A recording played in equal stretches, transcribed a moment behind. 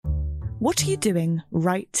What are you doing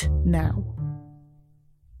right now?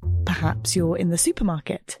 Perhaps you're in the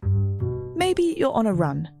supermarket. Maybe you're on a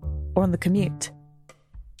run or on the commute.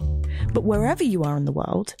 But wherever you are in the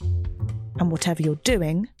world, and whatever you're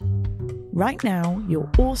doing, right now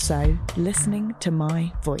you're also listening to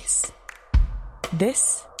my voice.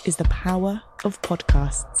 This is the power of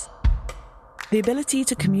podcasts. The ability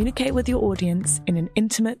to communicate with your audience in an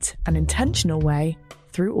intimate and intentional way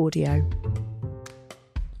through audio.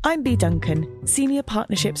 I'm Bea Duncan, Senior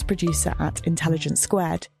Partnerships Producer at Intelligence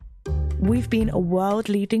Squared. We've been a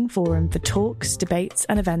world-leading forum for talks, debates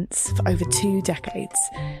and events for over 2 decades.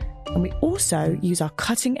 And we also use our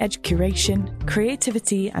cutting-edge curation,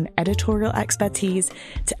 creativity and editorial expertise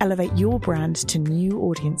to elevate your brand to new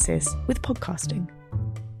audiences with podcasting.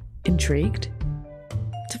 Intrigued?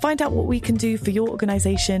 To find out what we can do for your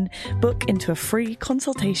organisation, book into a free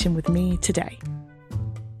consultation with me today.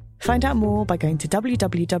 Find out more by going to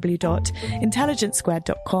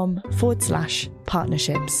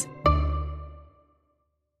www.intelligencesquared.com/partnerships.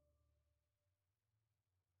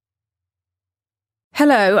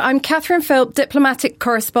 Hello, I'm Catherine Philp, diplomatic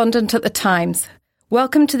correspondent at The Times.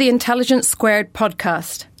 Welcome to the Intelligence Squared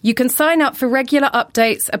podcast. You can sign up for regular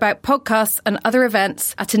updates about podcasts and other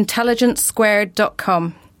events at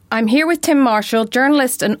intelligencesquared.com. I'm here with Tim Marshall,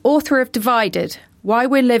 journalist and author of Divided, Why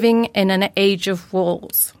We're Living in an Age of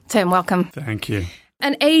Walls. Tim, welcome. Thank you.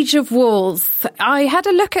 An age of walls. I had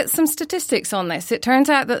a look at some statistics on this. It turns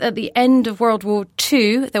out that at the end of World War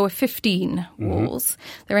II, there were 15 walls.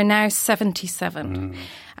 There are now 77.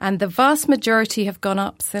 And the vast majority have gone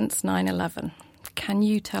up since 9/11. Can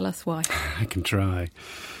you tell us why? I can try.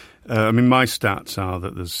 My stats are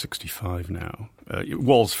that there's 65 now.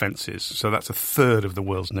 Walls, fences. So that's a third of the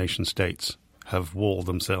world's nation states have walled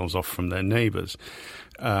themselves off from their neighbours.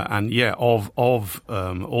 Of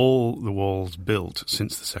all the walls built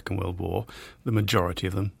since the Second World War, the majority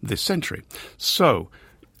of them this century. So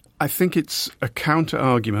I think it's a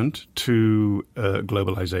counter-argument to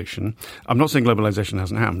globalisation. I'm not saying globalisation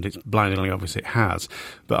hasn't happened. It's blindingly obvious it has.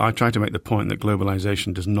 But I try to make the point that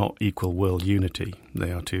globalisation does not equal world unity.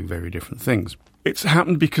 They are two very different things. It's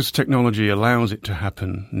happened because technology allows it to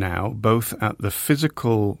happen now, both at the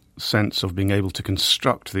physical sense of being able to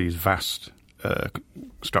construct these vast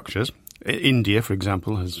structures. India, for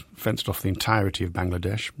example, has fenced off the entirety of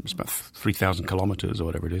Bangladesh. It's about 3,000 kilometres or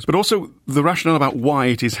whatever it is. But also the rationale about why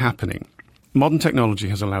it is happening. Modern technology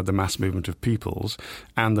has allowed the mass movement of peoples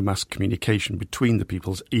and the mass communication between the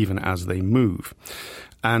peoples even as they move.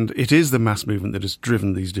 And it is the mass movement that has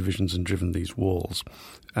driven these divisions and driven these walls.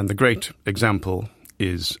 And the great example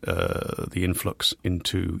is the influx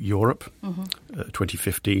into Europe,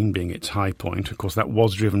 2015 being its high point. Of course, that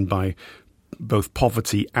was driven by both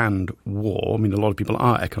poverty and war. I mean, a lot of people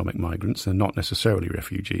are economic migrants. They're not necessarily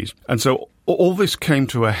refugees. And so all this came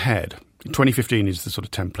to a head. 2015 is the sort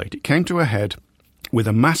of template. It came to a head with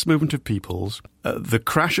a mass movement of peoples. The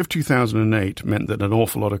crash of 2008 meant that an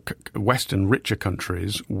awful lot of Western richer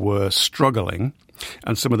countries were struggling,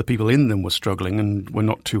 and some of the people in them were struggling and were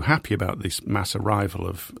not too happy about this mass arrival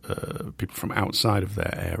of people from outside of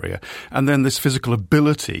their area. And then this physical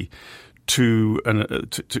ability to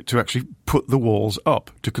actually put the walls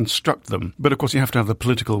up, to construct them. But of course you have to have the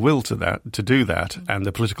political will to do that, and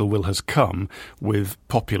the political will has come with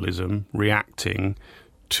populism reacting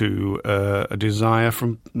to a desire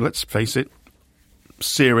from, let's face it,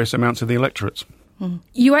 serious amounts of the electorates.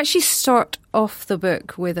 You actually start off the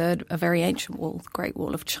book with a very ancient wall, the Great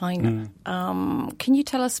Wall of China. Can you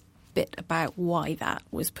tell us a bit about why that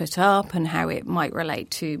was put up and how it might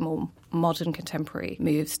relate to more modern contemporary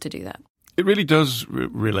moves to do that? It really does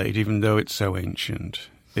relate, even though it's so ancient,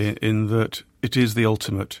 in that it is the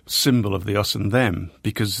ultimate symbol of the us and them,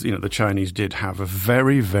 because the Chinese did have a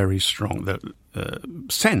very, very strong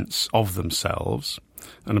sense of themselves.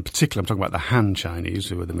 And in particular, I'm talking about the Han Chinese,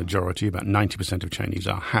 who are the majority. About 90% of Chinese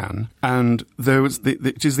are Han. And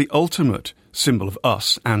it is the ultimate symbol of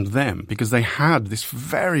us and them, because they had this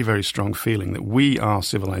very, very strong feeling that we are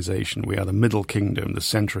civilization, we are the middle kingdom, the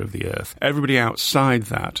centre of the earth. Everybody outside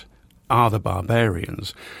that are the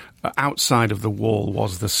barbarians. Outside of the wall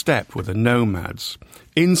was the steppe with the nomads.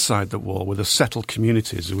 Inside the wall were the settled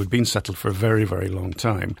communities who had been settled for a very, very long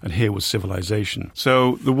time. And here was civilization.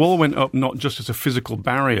 So the wall went up not just as a physical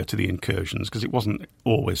barrier to the incursions, because it wasn't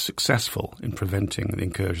always successful in preventing the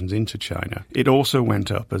incursions into China. It also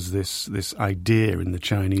went up as this idea in the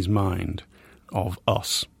Chinese mind of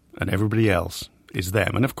us, and everybody else is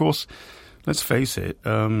them. And of course, let's face it,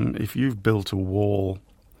 if you've built a wall,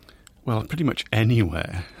 well, pretty much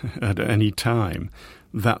anywhere at any time,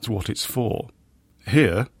 that's what it's for.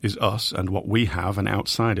 Here is us and what we have, and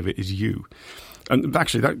outside of it is you. And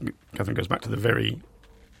actually, that, Catherine, goes back to the very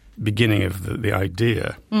beginning of the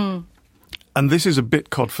idea. And this is a bit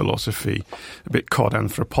cod philosophy, a bit cod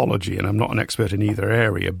anthropology, and I'm not an expert in either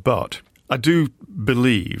area, but I do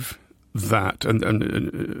believe that,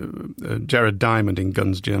 and Jared Diamond in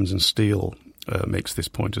Guns, Germs and Steel makes this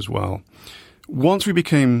point as well. Once we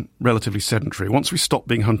became relatively sedentary, once we stopped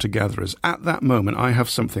being hunter-gatherers, at that moment I have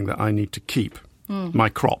something that I need to keep, my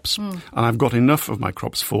crops. And I've got enough of my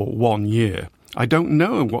crops for 1 year. I don't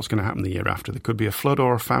know what's going to happen the year after. There could be a flood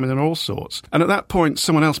or a famine and all sorts. And at that point,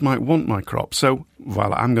 someone else might want my crops. So,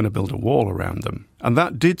 well, I'm going to build a wall around them. And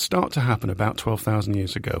that did start to happen about 12,000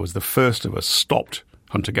 years ago as the first of us stopped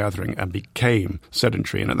hunter-gathering and became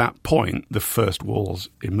sedentary. And at that point, the first walls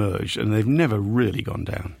emerged, and they've never really gone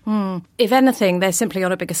down. If anything, they're simply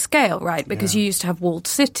on a bigger scale, right? Because you used to have walled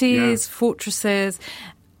cities, fortresses,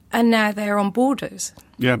 and now they're on borders.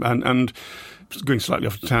 Yeah, and going slightly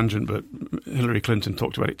off a tangent, but Hillary Clinton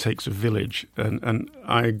talked about it takes a village, and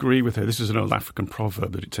I agree with her. This is an old African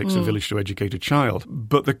proverb that it takes a village to educate a child.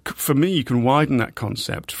 But for me, you can widen that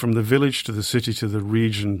concept from the village to the city to the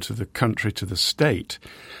region to the country to the state.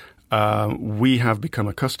 We have become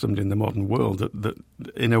accustomed in the modern world that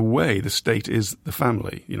in a way, the state is the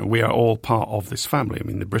family. You know, we are all part of this family. I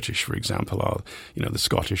mean, the British, for example, are, you know, the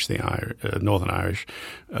Scottish, the Northern Irish,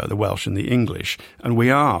 the Welsh and the English. And we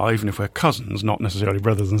are, even if we're cousins, not necessarily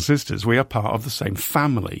brothers and sisters, we are part of the same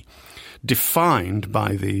family, defined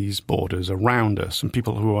by these borders around us. And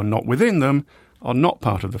people who are not within them are not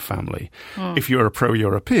part of the family. If you're a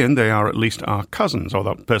pro-European, they are at least our cousins,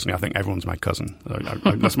 although personally I think everyone's my cousin.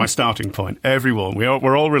 That's my starting point. Everyone.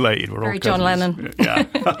 We're all related. We're Very all cousins. John Lennon.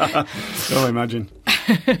 Yeah. Oh, imagine.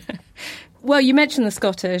 Well, you mentioned the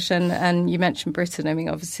Scottish and you mentioned Britain. I mean,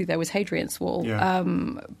 obviously there was Hadrian's Wall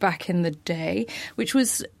back in the day, which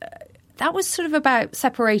was... That was sort of about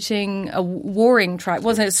separating a warring tribe,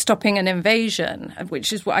 wasn't it? Stopping an invasion,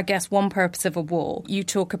 which is, I guess, one purpose of a wall. You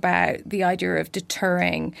talk about the idea of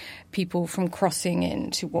deterring people from crossing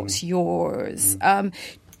into what's yours.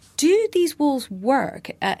 Do these walls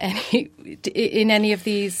work in any of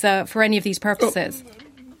these for any of these purposes?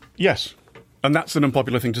 Yes. And that's an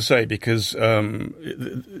unpopular thing to say because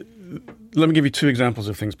let me give you two examples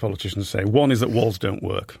of things politicians say. One is that walls don't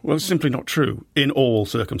work. Well, it's simply not true in all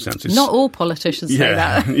circumstances. Not all politicians say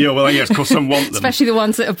that. Yeah, well, yes, of course, some want them. Especially the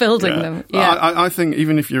ones that are building them. Yeah. I think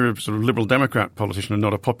even if you're a sort of Liberal Democrat politician and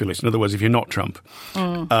not a populist, in other words, if you're not Trump,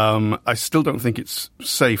 I still don't think it's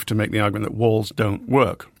safe to make the argument that walls don't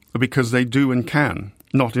work because they do and can,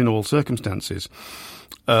 not in all circumstances.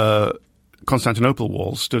 Constantinople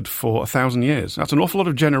walls stood for 1,000 years. That's an awful lot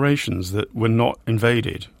of generations that were not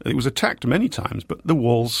invaded. It was attacked many times, but the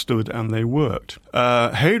walls stood and they worked.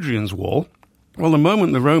 Hadrian's Wall, well, the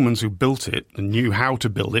moment the Romans who built it and knew how to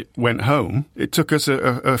build it went home, it took us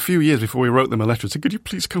a few years before we wrote them a letter and said, could you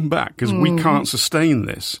please come back? Because we can't sustain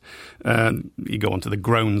this. You go on to the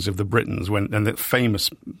groans of the Britons, and that famous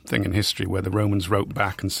thing in history where the Romans wrote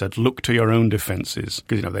back and said, look to your own defences.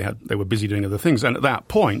 Because, you know, they were busy doing other things. And at that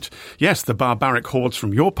point, yes, the barbaric hordes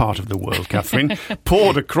from your part of the world, Catherine,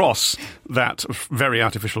 poured across that very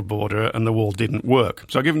artificial border and the wall didn't work.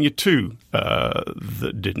 So I've given you two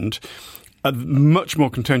that didn't. Much more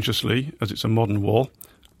contentiously, as it's a modern wall,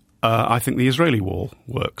 I think the Israeli wall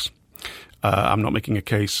works. I'm not making a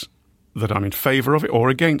case that I'm in favour of it or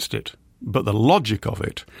against it, but the logic of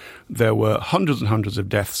it, there were hundreds and hundreds of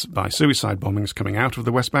deaths by suicide bombings coming out of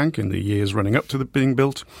the West Bank in the years running up to the being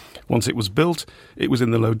built. Once it was built, it was in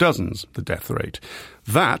the low dozens, the death rate.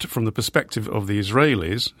 That, from the perspective of the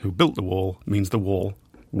Israelis who built the wall, means the wall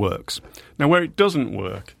works. Now, where it doesn't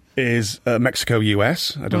work is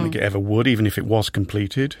Mexico-US. I don't think it ever would, even if it was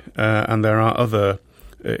completed. And there are other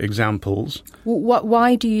examples.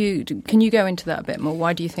 Why can you go into that a bit more?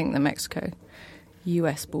 Why do you think the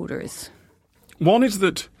Mexico-US border is? One is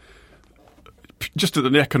that just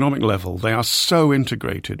at the economic level, they are so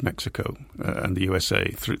integrated, Mexico and the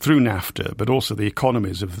USA, through NAFTA, but also the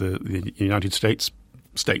economies of the United States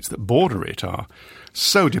that border it are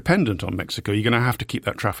so dependent on Mexico. You're going to have to keep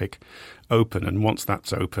that traffic open, and once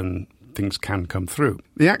that's open, things can come through.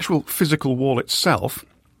 The actual physical wall itself,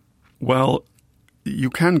 well, you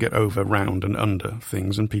can get over, round and under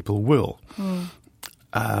things, and people will.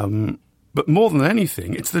 But more than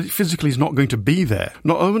anything, it's that physically he's not going to be there.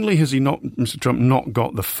 Not only has Mr. Trump not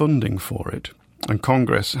got the funding for it, and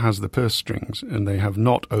Congress has the purse strings, and they have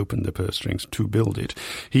not opened the purse strings to build it.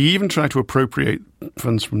 He even tried to appropriate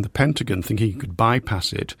funds from the Pentagon, thinking he could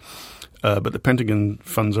bypass it. but the Pentagon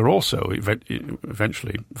funds are also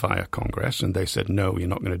eventually via Congress, and they said, no, you're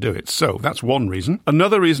not going to do it. So that's one reason.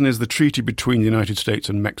 Another reason is the treaty between the United States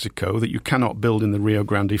and Mexico that you cannot build in the Rio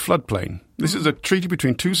Grande floodplain. This is a treaty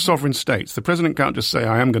between two sovereign states. The president can't just say,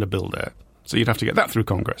 I am going to build there. So you'd have to get that through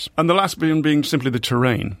Congress. And the last being simply the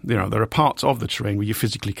terrain. There are parts of the terrain where you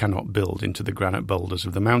physically cannot build into the granite boulders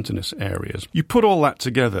of the mountainous areas. You put all that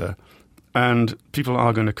together, and people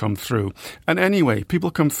are going to come through. And anyway, people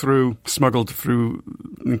come through, smuggled through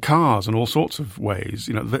in cars and all sorts of ways.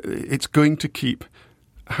 It's going to keep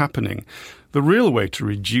happening. The real way to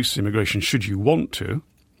reduce immigration, should you want to,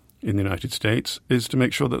 in the United States, is to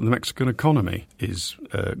make sure that the Mexican economy is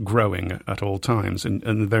growing at all times.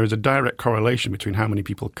 And there is a direct correlation between how many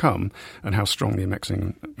people come and how strong the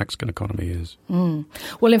Mexican economy is.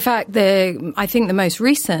 Well, in fact, I think the most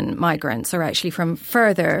recent migrants are actually from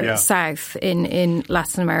further south in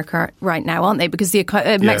Latin America right now, aren't they? Because the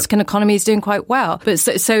Mexican economy is doing quite well. But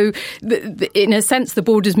so in a sense, the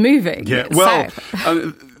border's moving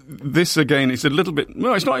south. This, again, is a little bit...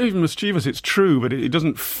 No, it's not even mischievous, it's true, but it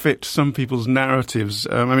doesn't fit some people's narratives.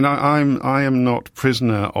 I am not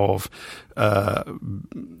prisoner of...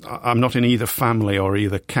 I'm not in either family or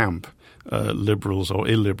either camp, liberals or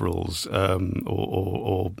illiberals,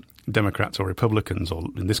 or Democrats or Republicans, or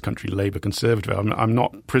in this country, Labour, Conservative. I'm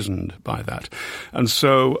not prisoned by that. And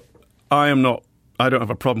so I don't have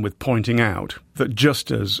a problem with pointing out that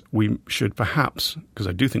just as we should perhaps, because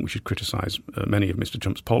I do think we should criticise many of Mr.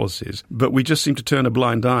 Trump's policies, but we just seem to turn a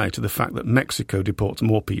blind eye to the fact that Mexico deports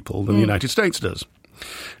more people than the United States does.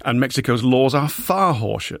 And Mexico's laws are far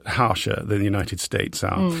harsher than the United States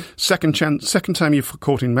are. Second time you're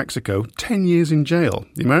caught in Mexico, 10 years in jail.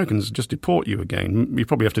 The Americans just deport you again. You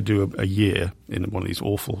probably have to do a year in one of these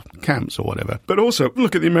awful camps or whatever. But also,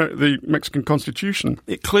 look at the Mexican Constitution.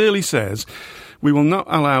 It clearly says we will not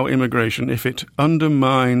allow immigration if it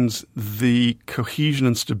undermines the cohesion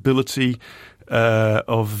and stability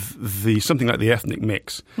of something like the ethnic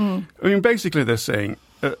mix. I mean, basically they're saying,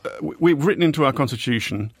 we've written into our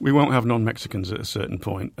constitution we won't have non-Mexicans at a certain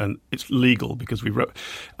point, and it's legal because we wrote.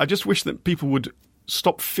 I just wish that people would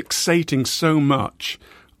stop fixating so much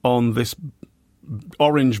on this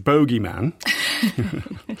orange bogeyman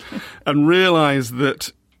and realise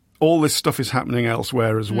that all this stuff is happening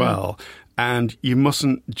elsewhere as well, and you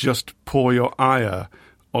mustn't just pour your ire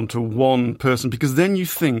onto one person, because then you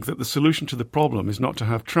think that the solution to the problem is not to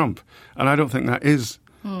have Trump, and I don't think that is.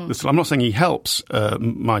 I'm not saying he helps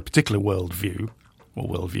my particular worldview or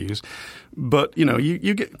worldviews, but,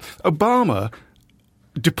 you get... Obama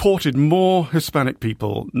deported more Hispanic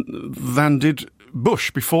people than did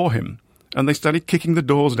Bush before him. And they started kicking the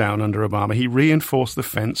doors down under Obama. He reinforced the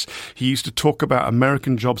fence. He used to talk about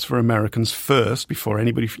American jobs for Americans first before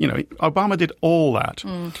anybody... Obama did all that.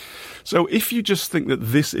 So if you just think that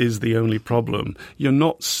this is the only problem, you're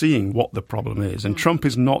not seeing what the problem is. And Trump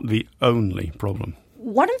is not the only problem.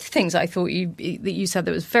 One of the things I thought that you said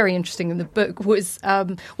that was very interesting in the book was,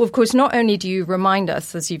 of course, not only do you remind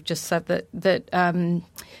us, as you've just said, that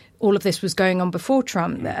all of this was going on before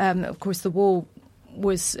Trump. Of course, the wall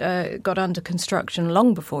got under construction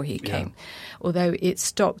long before he came, although it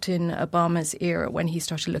stopped in Obama's era when he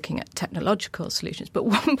started looking at technological solutions. But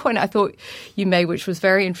one point I thought you made, which was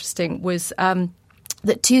very interesting, was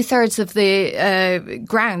that 2/3 of the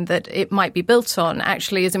ground that it might be built on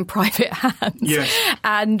actually is in private hands. Yes.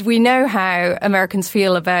 And we know how Americans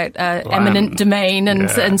feel about eminent domain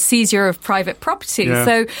and seizure of private property. Yeah.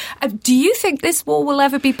 So do you think this wall will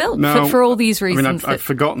ever be built for all these reasons? I've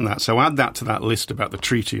forgotten that. So add that to that list about the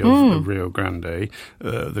Treaty of the Rio Grande,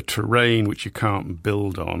 the terrain which you can't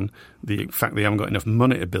build on, the fact they haven't got enough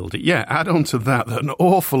money to build it. Yeah, add on to that an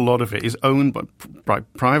awful lot of it is owned by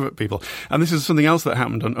private people. And this is something else that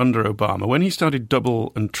happened under Obama. When he started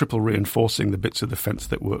double and triple reinforcing the bits of the fence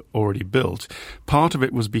that were already built, part of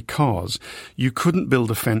it was because you couldn't build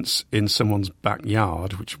a fence in someone's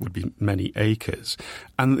backyard, which would be many acres.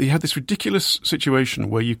 And you had this ridiculous situation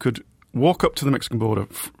where you could walk up to the Mexican border,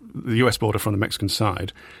 the US border from the Mexican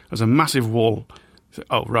side. There's a massive wall.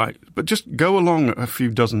 Oh, right. But just go along a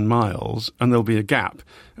few dozen miles and there'll be a gap.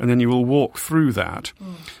 And then you will walk through that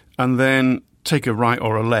and then take a right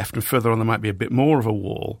or a left, and further on there might be a bit more of a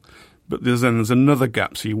wall. But there's another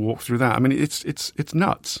gap, so you walk through that. I mean, it's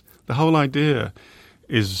nuts. The whole idea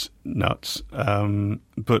is nuts.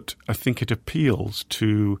 But I think it appeals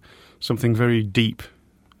to something very deep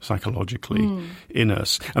psychologically in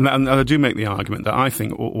us. And I do make the argument that I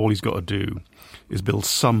think all he's got to do is build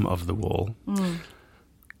some of the wall,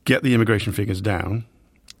 get the immigration figures down,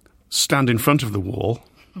 stand in front of the wall,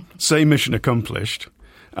 say mission accomplished,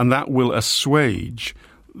 and that will assuage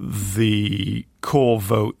the core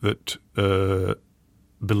vote that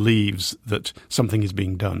believes that something is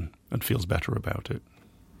being done and feels better about it.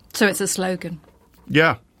 So it's a slogan.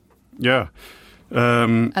 Yeah.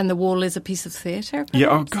 And the wall is a piece of theatre? Yeah,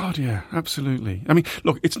 oh God, yeah, absolutely. I mean,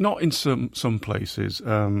 look, it's not in some places. I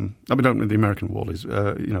don't know the American wall is.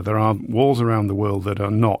 There are walls around the world that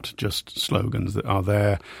are not just slogans, that are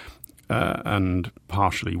there and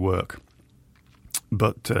partially work.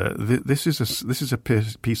 But this is a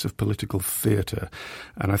piece of political theatre,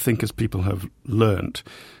 and I think as people have learnt,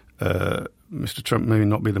 Mr. Trump may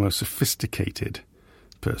not be the most sophisticated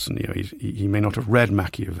person. He may not have read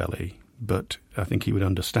Machiavelli, but I think he would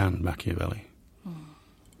understand Machiavelli.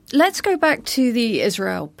 Let's go back to the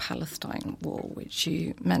Israel-Palestine war, which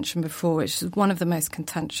you mentioned before, which is one of the most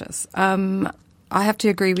contentious. I have to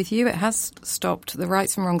agree with you. It has stopped the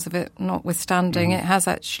rights and wrongs of it, notwithstanding. It has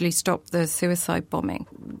actually stopped the suicide bombing.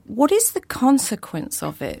 What is the consequence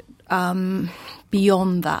of it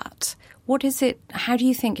beyond that? What is it? How do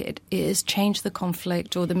you think it has changed the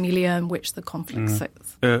conflict or the milieu in which the conflict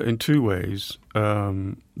sits? In two ways.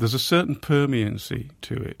 There's a certain permeancy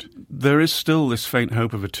to it. There is still this faint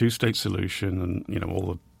hope of a two-state solution and,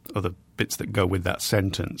 all the other bits that go with that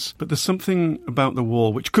sentence. But there's something about the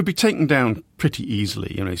wall which could be taken down pretty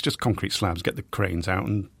easily. It's just concrete slabs, get the cranes out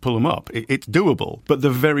and pull them up. It's doable. But the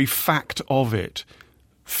very fact of it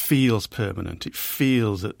feels permanent. It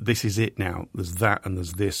feels that this is it now. There's that and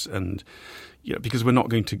there's this. And because we're not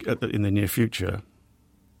going to, in the near future,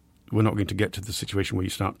 we're not going to get to the situation where you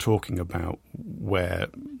start talking about where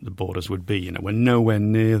the borders would be. We're nowhere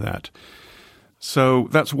near that. So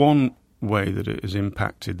that's one way that it has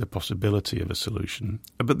impacted the possibility of a solution.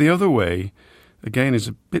 But the other way, again, is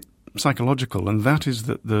a bit psychological, and that is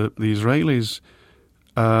that the Israelis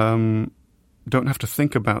don't have to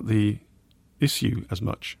think about the issue as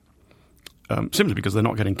much, simply because they're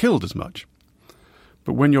not getting killed as much.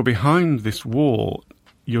 But when you're behind this wall,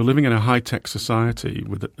 you're living in a high-tech society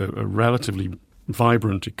with a relatively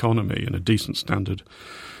vibrant economy and a decent standard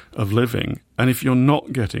of living. And if you're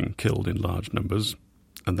not getting killed in large numbers,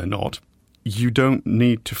 and they're not, you don't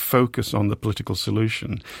need to focus on the political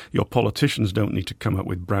solution. Your politicians don't need to come up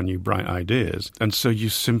with brand new bright ideas. And so you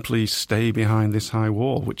simply stay behind this high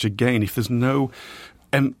wall, which again, if there's no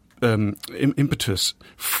impetus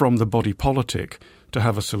from the body politic to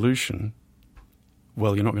have a solution,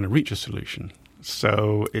 well, you're not going to reach a solution.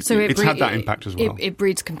 So it's had that impact as well. It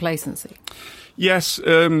breeds complacency. Yes,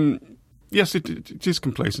 yes, it is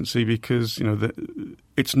complacency because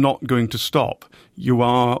it's not going to stop. You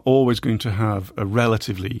are always going to have a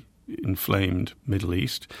relatively inflamed Middle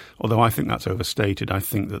East, although I think that's overstated. I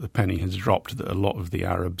think that the penny has dropped, that a lot of the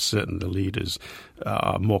Arabs, certainly the leaders,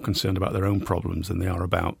 are more concerned about their own problems than they are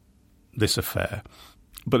about this affair.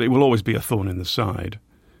 But it will always be a thorn in the side.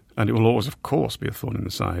 And it will always, of course, be a thorn in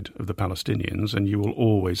the side of the Palestinians, and you will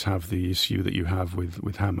always have the issue that you have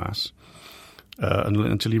with Hamas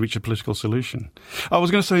until you reach a political solution. I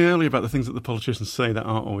was going to say earlier about the things that the politicians say that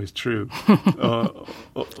aren't always true.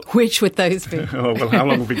 Which would those be? Well, how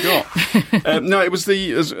long have we got? No, it was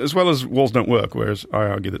as well as walls don't work, whereas I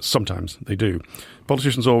argue that sometimes they do.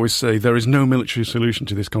 Politicians always say there is no military solution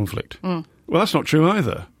to this conflict. Well, that's not true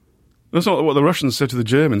either. That's not what the Russians said to the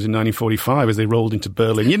Germans in 1945 as they rolled into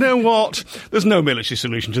Berlin. You know what? There's no military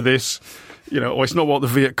solution to this. Or it's not what the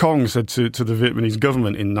Viet Cong said to the Vietnamese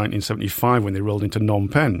government in 1975 when they rolled into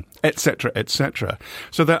Phnom Penh, etc., etc.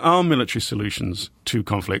 So there are military solutions to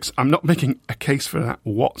conflicts. I'm not making a case for that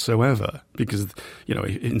whatsoever because,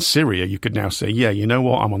 in Syria you could now say, yeah, you know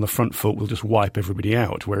what? I'm on the front foot. We'll just wipe everybody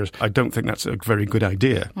out. Whereas I don't think that's a very good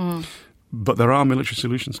idea. But there are military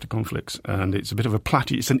solutions to conflicts, and it's a bit of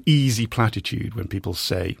it's an easy platitude when people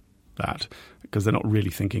say that, because they're not really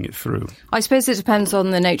thinking it through. I suppose it depends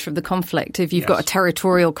on the nature of the conflict. If you've got a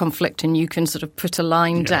territorial conflict and you can sort of put a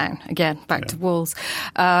line down, again, back to walls,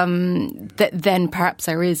 then perhaps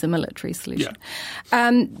there is a military solution.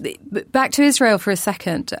 Back to Israel for a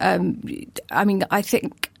second. I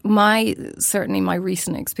think certainly my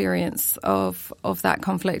recent experience of that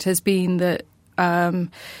conflict has been that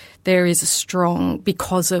there is a strong,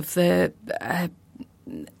 because of the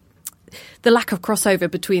lack of crossover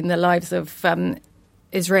between the lives of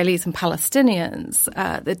Israelis and Palestinians,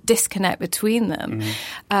 the disconnect between them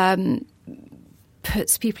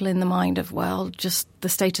puts people in the mind of, well, just the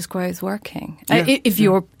status quo is working if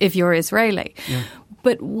you're Israeli. Yeah.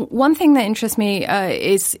 But one thing that interests me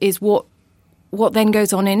is what then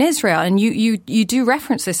goes on in Israel. And you do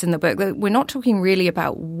reference this in the book, that we're not talking really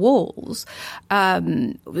about walls,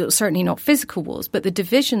 certainly not physical walls, but the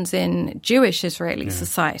divisions in Jewish Israeli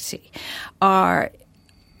society are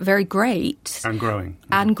very great. And growing.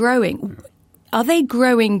 And growing. Are they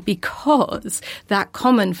growing because that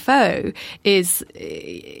common foe is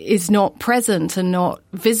not present and not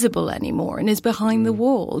visible anymore and is behind the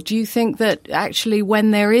wall? Do you think that actually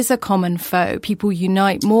when there is a common foe, people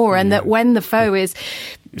unite more, and that when the foe is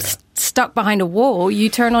stuck behind a wall, you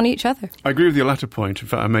turn on each other? I agree with your latter point. In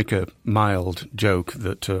fact, I make a mild joke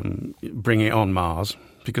that bring it on Mars,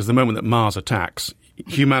 because the moment that Mars attacks,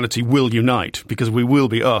 humanity will unite, because we will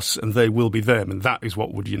be us and they will be them, and that is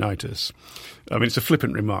what would unite us. I mean, it's a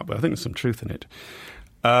flippant remark, but I think there's some truth in it.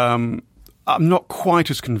 I'm not quite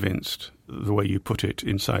as convinced the way you put it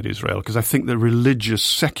inside Israel, because I think the religious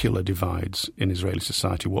secular divides in Israeli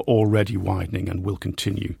society were already widening and will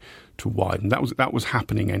continue to widen. That was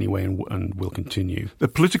happening anyway and will continue. The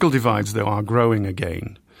political divides, though, are growing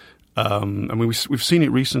again. I mean, we've seen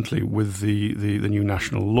it recently with the new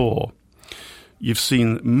national law. You've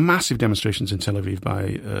seen massive demonstrations in Tel Aviv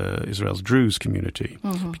by Israel's Druze community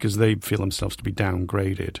because they feel themselves to be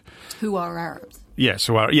downgraded. Who are Arabs? Yes,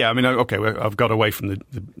 I mean, okay, I've got away from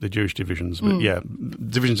the Jewish divisions, but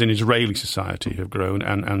divisions in Israeli society have grown,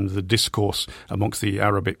 and the discourse amongst the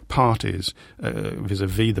Arabic parties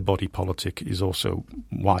vis-a-vis the body politic is also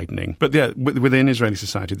widening. But within Israeli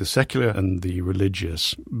society, the secular and the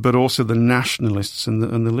religious, but also the nationalists and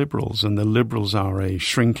the liberals, and the liberals are a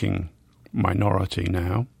shrinking minority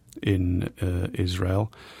now in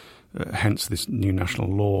Israel. Hence, this new national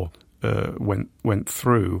law went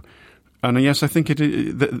through. And yes, I think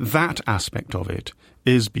that aspect of it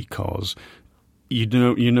is because you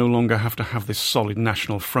no longer have to have this solid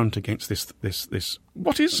national front against this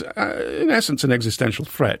what is in essence an existential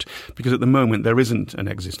threat, because at the moment there isn't an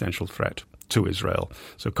existential threat to Israel.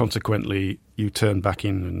 So consequently, you turn back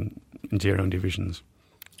into your own divisions.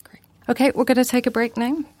 Great. Okay, we're going to take a break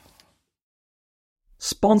now.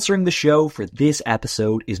 Sponsoring the show for this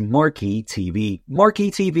episode is Marquee TV. Marquee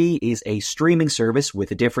TV is a streaming service with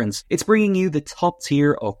a difference. It's bringing you the top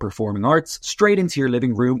tier of performing arts straight into your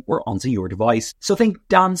living room or onto your device. So think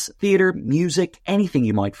dance, theatre, music, anything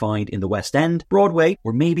you might find in the West End, Broadway,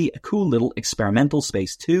 or maybe a cool little experimental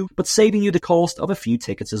space too, but saving you the cost of a few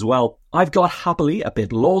tickets as well. I've got happily a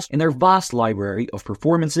bit lost in their vast library of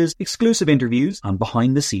performances, exclusive interviews, and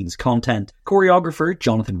behind-the-scenes content. Choreographer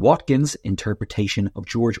Jonathan Watkins' interpretation of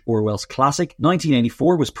George Orwell's classic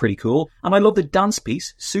 1984 was pretty cool, and I love the dance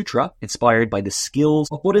piece Sutra, inspired by the skills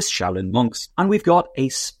of Buddhist Shaolin monks. And we've got a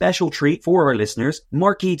special treat for our listeners.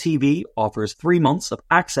 Marquee TV offers 3 months of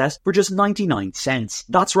access for just 99 cents.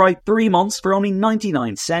 That's right, 3 months for only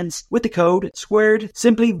 99 cents with the code SQUARED.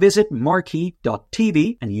 Simply visit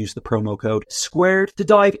marquee.tv and use the promo code SQUARED to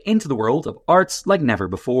dive into the world of arts like never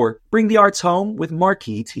before. Bring the arts home with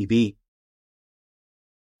Marquee TV.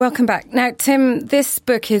 Welcome back. Now, Tim, this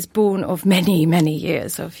book is born of many, many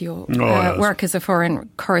years of your work as a foreign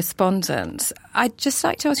correspondent. I'd just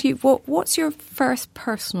like to ask you, what's your first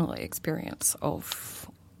personal experience of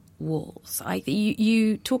walls?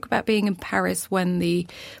 You talk about being in Paris when the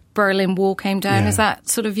Berlin Wall came down. Yeah. Is that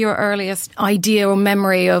sort of your earliest idea or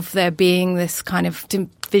memory of there being this kind of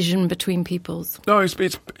division between peoples? No,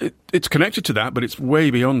 it's connected to that, but it's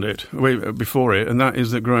way beyond it, way before it, and that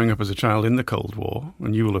is that growing up as a child in the Cold War,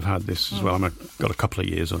 and you will have had this as well. I mean, I've got a couple of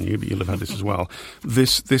years on you, but you'll have had this as well.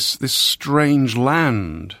 This strange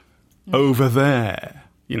land over there.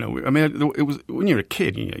 You know, I mean, it was when you're a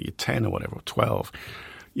kid, you're 10 or whatever, or 12.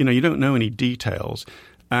 You know, you don't know any details.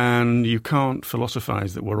 And you can't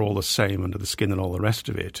philosophize that we're all the same under the skin and all the rest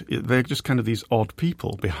of it. They're just kind of these odd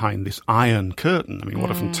people behind this iron curtain. I mean,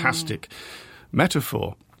 what a fantastic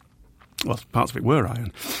metaphor. Well, parts of it were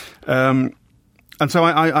iron. And so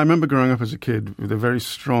I remember growing up as a kid with a very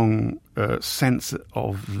strong sense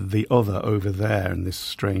of the other over there and this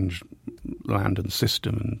strange land and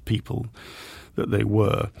system and people that they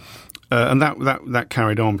were. And that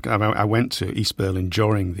carried on. I went to East Berlin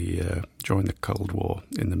during the Cold War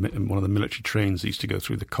in one of the military trains that used to go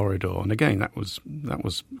through the corridor. And again, that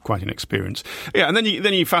was quite an experience. Yeah, and then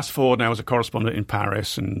you fast forward now as a correspondent in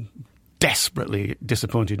Paris and desperately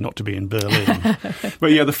disappointed not to be in Berlin.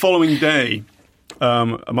 But yeah, the following day,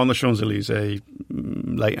 I'm on the Champs-Élysées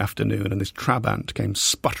late afternoon, and this Trabant came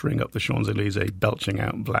sputtering up the Champs-Élysées, belching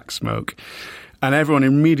out black smoke. And everyone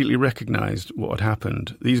immediately recognised what had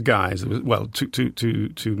happened. These guys,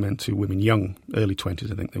 two men, 2 women, young, early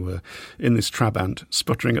 20s, I think they were, in this Trabant,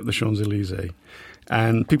 sputtering up the Champs-Élysées.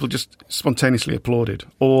 And people just spontaneously applauded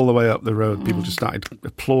all the way up the road. People just started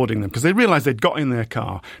applauding them because they realised they'd got in their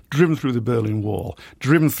car, driven through the Berlin Wall,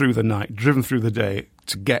 driven through the night, driven through the day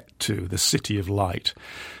to get to the city of light.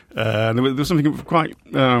 There was something quite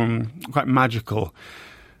magical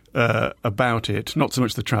about it. Not so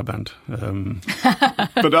much the Trabant,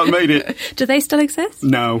 but that made it. Do they still exist?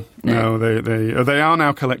 No. They are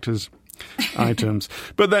now collectors' items.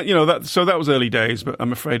 But that was early days. But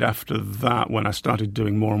I'm afraid after that, when I started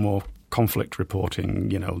doing more and more conflict reporting,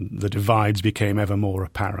 the divides became ever more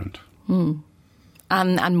apparent.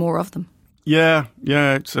 And more of them. Yeah.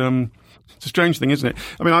 It's a strange thing, isn't it?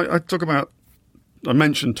 I mean, I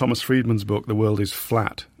mentioned Thomas Friedman's book, The World is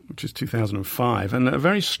Flat, which is 2005, and a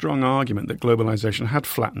very strong argument that globalization had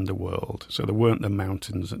flattened the world. So there weren't the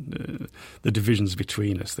mountains and the divisions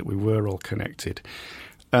between us, that we were all connected.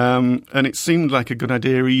 And it seemed like a good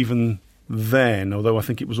idea even then, although I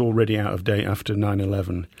think it was already out of date after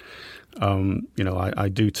 9/11. I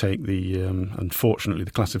do take unfortunately,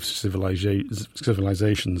 the Class of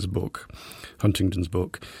Civilizations book, Huntington's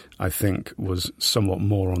book, I think was somewhat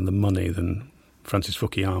more on the money than Francis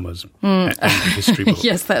Fukuyama's End of History book.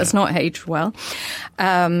 Yes, that has not aged well,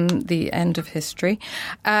 the End of History.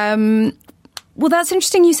 Well, that's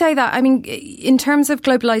interesting you say that. I mean, in terms of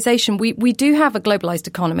globalization, we do have a globalized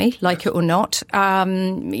economy, like it or not. But I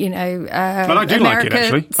do like it,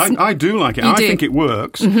 actually. I do like it. I think it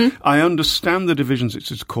works. Mm-hmm. I understand the divisions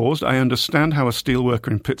it's caused. I understand how a steelworker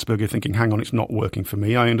in Pittsburgh is thinking, hang on, it's not working for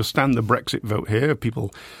me. I understand the Brexit vote here,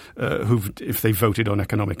 people if they voted on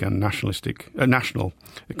economic and national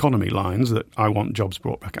economy lines, that I want jobs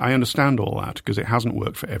brought back. I understand all that because it hasn't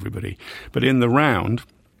worked for everybody. But in the round,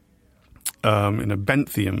 in a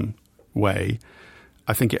Benthium way,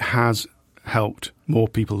 I think it has helped more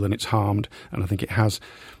people than it's harmed, and I think it has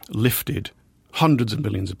lifted hundreds of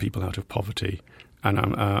millions of people out of poverty. And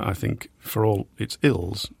I think for all its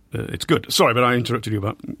ills, it's good. Sorry, but I interrupted you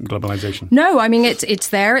about globalization. No, I mean, it's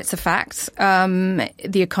there. It's a fact.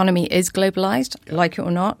 The economy is globalized, like it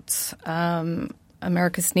or not.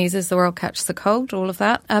 America sneezes, the world catches the cold, all of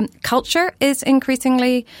that. Culture is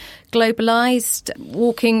increasingly globalized.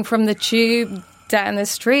 Walking from the tube down the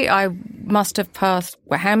street, I must have passed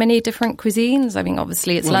how many different cuisines? I mean,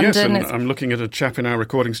 obviously it's London. Yes, I'm looking at a chap in our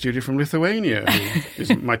recording studio from Lithuania who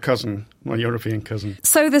is my cousin, my European cousin.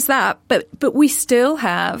 So there's that, but we still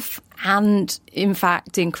have, and in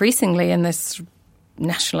fact, increasingly in this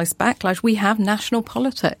nationalist backlash, we have national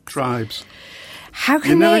politics. Tribes. How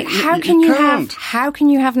can you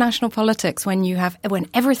have national politics when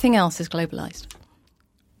everything else is globalized?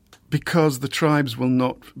 Because the tribes are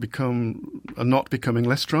not becoming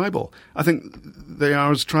less tribal. I think they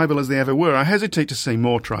are as tribal as they ever were. I hesitate to say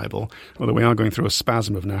more tribal, although we are going through a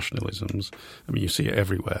spasm of nationalisms. I mean, you see it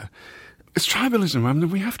everywhere. It's tribalism. I mean,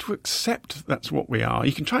 we have to accept that's what we are.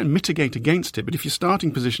 You can try and mitigate against it, but if your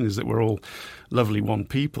starting position is that we're all lovely one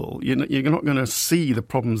people, you're not going to see the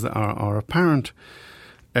problems that are apparent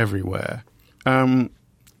everywhere. Again,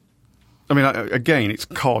 it's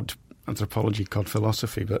COD anthropology, COD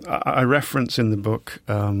philosophy, but I reference in the book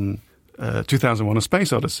 2001: A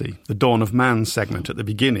Space Odyssey, the Dawn of Man segment at the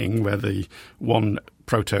beginning, where the one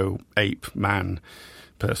proto-ape man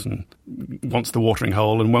person wants the watering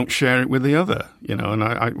hole and won't share it with the other,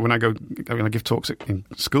 And when I give talks in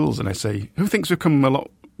schools, and I say, who thinks we've come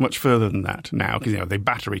much further than that now? Because they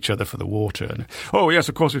batter each other for the water. And, oh yes,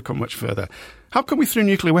 of course we've come much further. How come we threw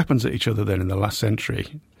nuclear weapons at each other then in the last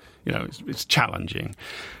century? It's challenging.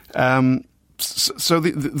 So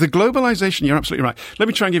the globalization, you're absolutely right. Let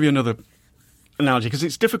me try and give you another analogy, because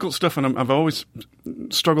it's difficult stuff, and I've always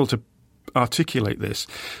struggled to articulate this.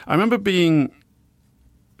 I remember being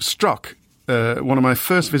struck, one of my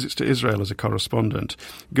first visits to Israel as a correspondent,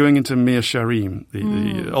 going into Mir Sharim,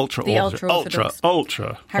 the ultra-Orthodox.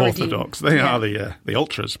 They are the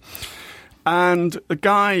ultras. And a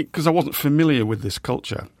guy, because I wasn't familiar with this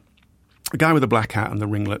culture, a guy with a black hat and the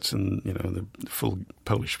ringlets and, the full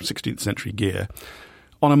Polish 16th century gear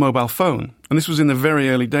on a mobile phone. And this was in the very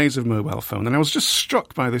early days of mobile phone. And I was just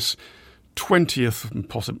struck by this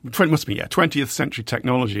 20th century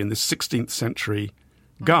technology in this 16th century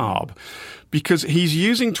garb, because he's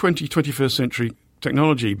using 21st century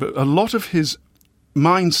technology, but a lot of his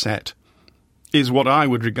mindset is what I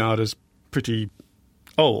would regard as pretty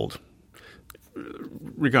old,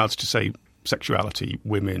 regards to, say, sexuality,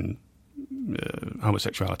 women,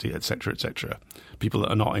 homosexuality, etc., etc., people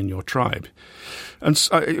that are not in your tribe. And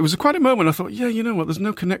so it was quite a moment I thought, there's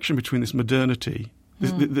no connection between this modernity,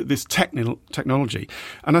 this technology.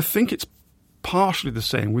 And I think it's partially the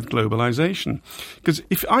same with globalization. Because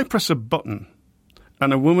if I press a button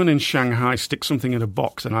and a woman in Shanghai sticks something in a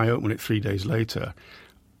box and I open it 3 days later,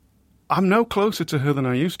 I'm no closer to her than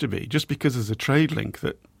I used to be, just because there's a trade link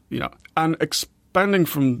that, and expanding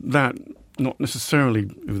from that, not necessarily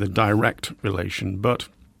with a direct relation, but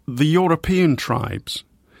the European tribes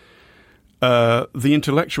the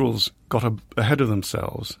intellectuals got ahead of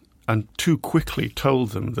themselves and too quickly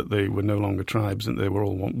told them that they were no longer tribes and they were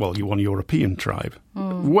all one European tribe.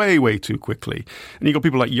 Way, way too quickly. And you got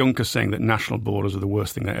people like Juncker saying that national borders are the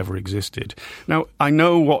worst thing that ever existed. Now, I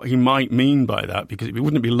know what he might mean by that, because it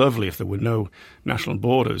wouldn't it be lovely if there were no national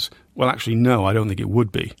borders? Well, actually, no, I don't think it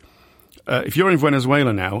would be. If you're in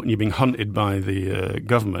Venezuela now and you're being hunted by the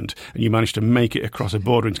government and you manage to make it across a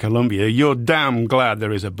border into Colombia, you're damn glad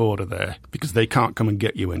there is a border there, because they can't come and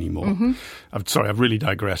get you anymore. Mm-hmm. I've really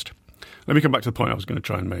digressed. Let me come back to the point I was going to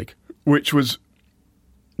try and make, which was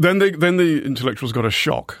then the intellectuals got a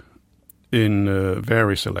shock in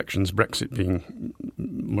various elections, Brexit being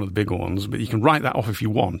one of the bigger ones. But you can write that off if you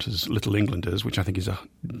want as Little Englanders, which I think is a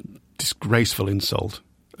disgraceful insult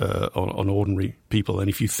on ordinary people. And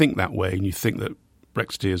if you think that way and you think that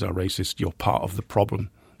Brexiteers are racist, you're part of the problem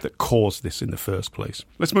that caused this in the first place.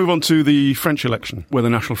 Let's move on to the French election, where the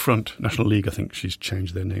National Front, National League, I think she's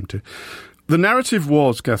changed their name to. The narrative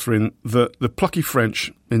was, Catherine, that the plucky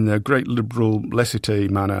French, in their great liberal laissez-faire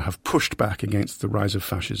manner, have pushed back against the rise of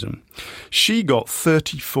fascism. She got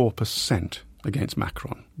 34% against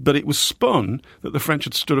Macron. But it was spun that the French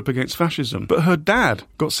had stood up against fascism. But her dad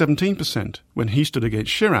got 17% when he stood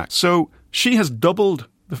against Chirac. So she has doubled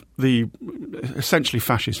the essentially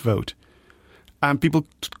fascist vote. And people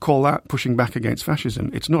call that pushing back against fascism.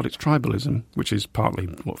 It's not. It's tribalism, which is partly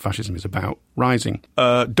what fascism is about, rising.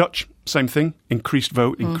 Dutch, same thing. Increased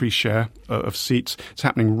vote, increased share of seats. It's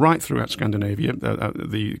happening right throughout Scandinavia.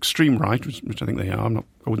 The extreme right, which I think they are,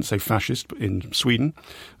 I wouldn't say fascist, but in Sweden,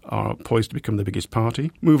 are poised to become the biggest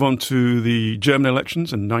party. Move on to the German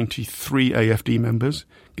elections, and 93 AfD members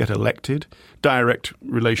get elected. Direct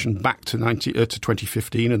relation back to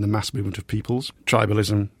 2015 and the mass movement of peoples.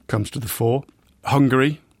 Tribalism comes to the fore.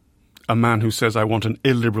 Hungary, a man who says, I want an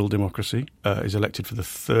illiberal democracy, is elected for the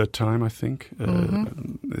third time, I think,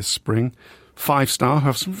 this spring. Five Star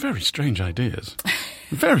have some very strange ideas.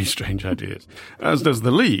 Very strange ideas. As does the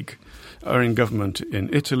League, are in government in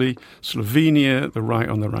Italy, Slovenia, the right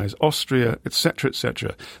on the rise, Austria, etc.,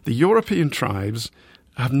 etc. The European tribes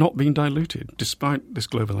have not been diluted, despite this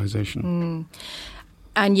globalization.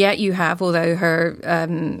 And yet you have, although her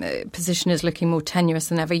position is looking more tenuous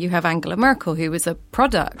than ever, you have Angela Merkel, who was a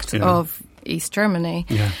product of East Germany.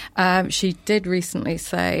 Yeah. She did recently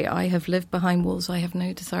say, I have lived behind walls, I have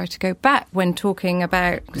no desire to go back, when talking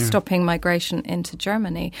about stopping migration into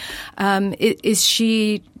Germany. Is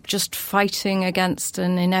she just fighting against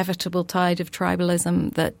an inevitable tide of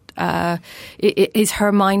tribalism that is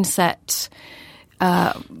her mindset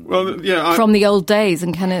from the old days,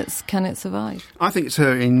 and can it survive? I think it's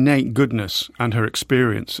her innate goodness and her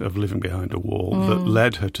experience of living behind a wall that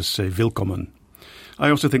led her to say Willkommen. I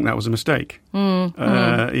also think that was a mistake.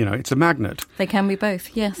 It's a magnet. They can be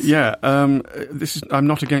both, yes. Yeah, I'm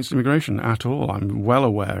not against immigration at all. I'm well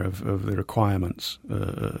aware of the requirements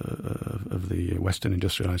of the Western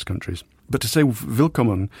industrialized countries. But to say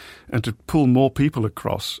Willkommen and to pull more people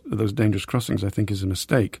across those dangerous crossings, I think, is a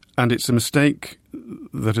mistake. And it's a mistake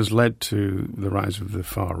that has led to the rise of the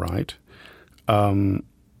far right in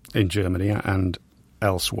Germany and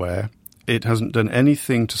elsewhere. It hasn't done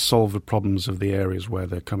anything to solve the problems of the areas where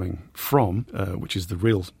they're coming from, which is the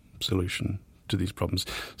real solution to these problems.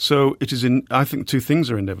 So I think two things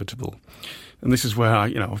are inevitable. And this is where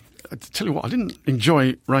I tell you what, I didn't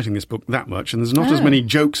enjoy writing this book that much, and there's not as many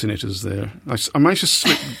jokes in it as there. I managed to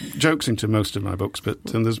slip jokes into most of my books, but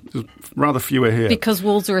there's rather fewer here. Because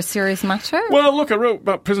walls are a serious matter? Well, look, I wrote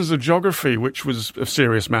about Prisons of Geography, which was a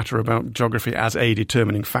serious matter about geography as a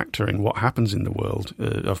determining factor in what happens in the world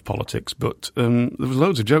of politics. But there was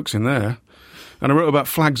loads of jokes in there. And I wrote about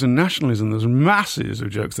flags and nationalism. There's masses of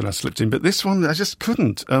jokes that I slipped in. But this one, I just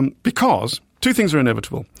couldn't. Because two things are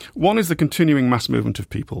inevitable. One is the continuing mass movement of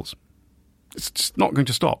peoples. It's just not going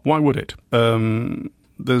to stop. Why would it?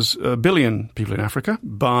 There's 1 billion people in Africa.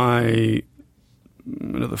 By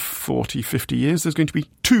another 40, 50 years, there's going to be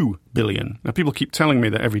 2 billion. Now, people keep telling me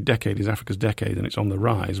that every decade is Africa's decade and it's on the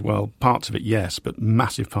rise. Well, parts of it, yes, but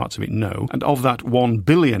massive parts of it, no. And of that 1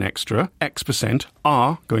 billion extra, X%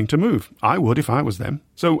 are going to move. I would if I was them.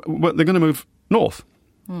 So they're going to move north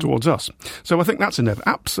towards us. So I think that's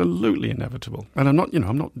absolutely inevitable. And I'm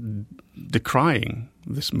not decrying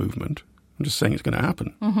this movement. I'm just saying it's going to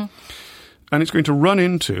happen. Mm-hmm. And it's going to run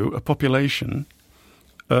into a population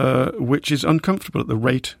which is uncomfortable at the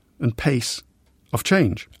rate and pace of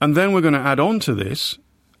change. And then we're going to add on to this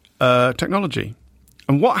technology.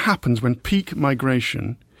 And what happens when peak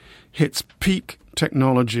migration hits peak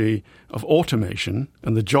technology of automation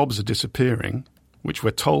and the jobs are disappearing, which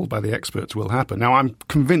we're told by the experts will happen. Now, I'm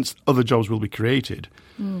convinced other jobs will be created,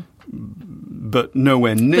 but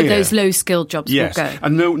nowhere near. But those low-skilled jobs yes, will go.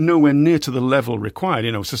 and nowhere near to the level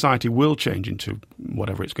required. Society will change into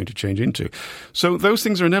whatever it's going to change into. So those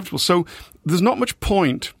things are inevitable. So there's not much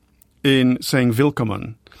point in saying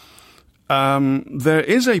willkommen. There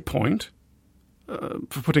is a point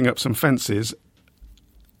for putting up some fences,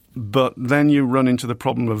 but then you run into the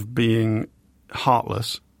problem of being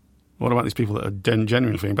heartless. What about these people that are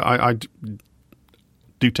genuinely fleeing? But I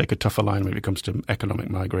do take a tougher line when it comes to economic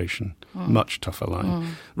migration. Much tougher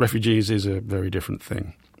line. Refugees is a very different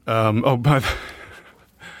thing.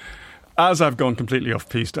 As I've gone completely off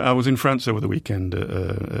piste, I was in France over the weekend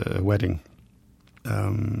at a wedding.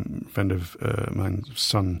 A friend of mine's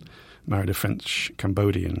son married a French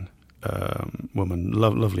Cambodian woman,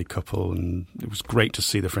 lovely couple, and it was great to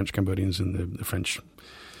see the French Cambodians and the French,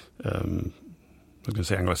 I was going to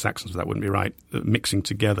say Anglo-Saxons, but that wouldn't be right, mixing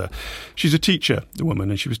together. She's a teacher, the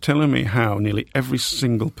woman, and she was telling me how nearly every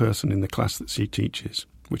single person in the class that she teaches,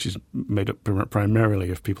 which is made up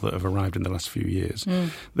primarily of people that have arrived in the last few years,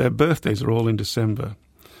 their birthdays are all in December.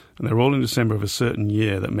 And they're all in December of a certain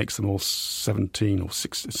year that makes them all 17 or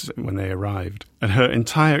 16 when they arrived. And her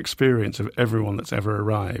entire experience of everyone that's ever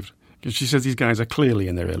arrived, because she says these guys are clearly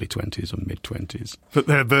in their early 20s or mid-20s, but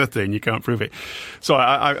their birthday and you can't prove it. So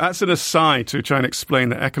that's an aside to try and explain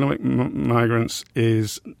that economic migrants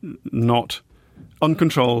is not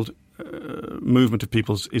uncontrolled movement of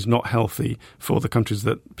peoples is not healthy for the countries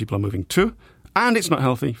that people are moving to, and it's not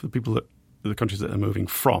healthy for the countries that are moving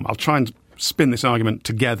from. I'll try and spin this argument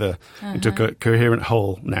together into a coherent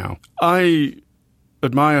whole now. I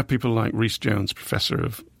admire people like Rhys Jones, professor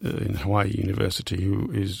in Hawaii University,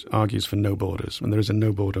 who argues for no borders, when there is a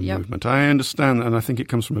no border movement. I understand, and I think it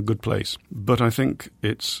comes from a good place, but I think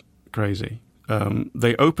it's crazy.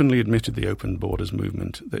 They openly admitted the open borders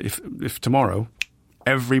movement, that if tomorrow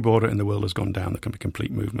every border in the world has gone down, there can be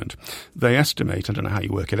complete movement. They estimate, I don't know how you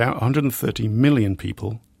work it out, 130 million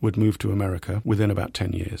people would move to America within about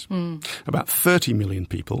 10 years. About 30 million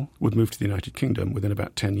people would move to the United Kingdom within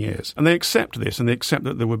about 10 years. And they accept this, and they accept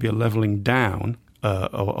that there would be a levelling down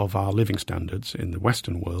of our living standards in the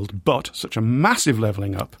Western world, but such a massive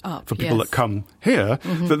levelling up for people that come here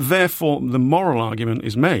that therefore the moral argument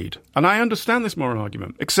is made. And I understand this moral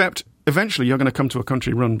argument, except eventually you're going to come to a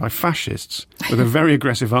country run by fascists with a very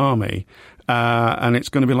aggressive army, and it's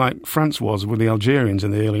going to be like France was with the Algerians in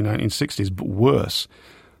the early 1960s, but worse.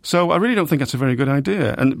 So I really don't think that's a very good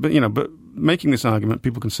idea. But making this argument,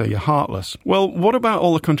 people can say you're heartless. Well, what about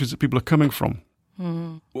all the countries that people are coming from?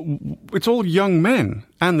 It's all young men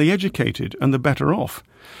and the educated and the better off.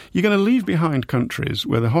 You're going to leave behind countries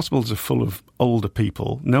where the hospitals are full of older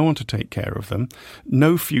people, no one to take care of them,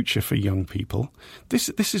 no future for young people. This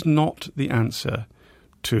is not the answer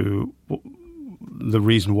to the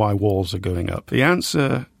reason why walls are going up. The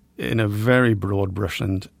answer, in a very broad brush,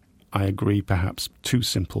 and I agree perhaps too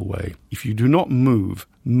simple way, if you do not move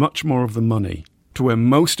much more of the money to where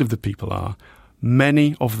most of the people are,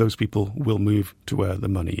 many of those people will move to where the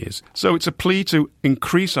money is. So it's a plea to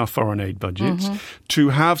increase our foreign aid budgets, to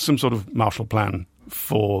have some sort of Marshall Plan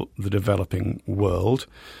for the developing world,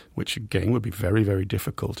 which again would be very, very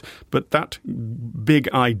difficult. But that big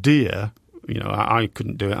idea, I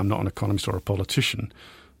couldn't do it. I'm not an economist or a politician.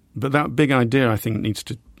 But that big idea, I think, needs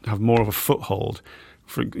to have more of a foothold.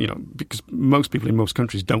 Because most people in most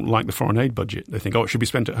countries don't like the foreign aid budget. They think, it should be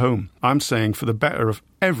spent at home. I'm saying for the better of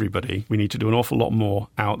everybody, we need to do an awful lot more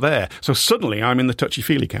out there. So suddenly I'm in the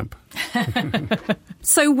touchy-feely camp.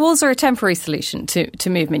 So walls are a temporary solution to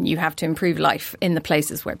movement. You have to improve life in the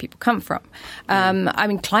places where people come from.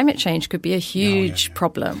 Climate change could be a huge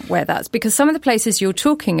problem where that's because some of the places you're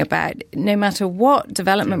talking about, no matter what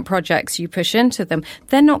development projects you push into them,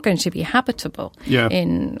 they're not going to be habitable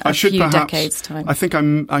in a few decades' time. I think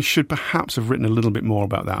I should perhaps have written a little bit more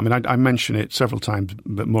about that. I mention it several times,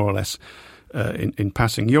 but more or less in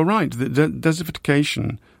passing. You're right. The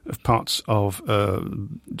desertification of parts of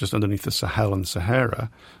just underneath the Sahel and Sahara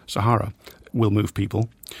will move people.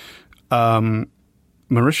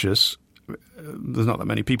 Mauritius, there's not that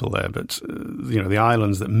many people there, but the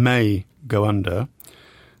islands that may go under.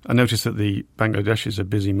 I noticed that the Bangladeshis are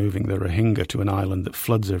busy moving the Rohingya to an island that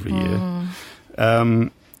floods every year.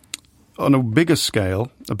 On a bigger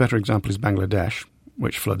scale, a better example is Bangladesh,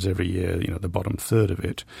 which floods every year, the bottom third of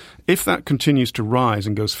it. If that continues to rise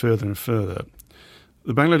and goes further and further,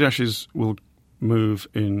 the Bangladeshis will move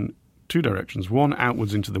in two directions. One,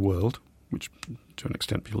 outwards into the world, which to an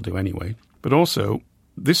extent people do anyway, but also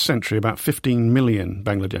this century, about 15 million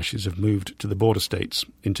Bangladeshis have moved to the border states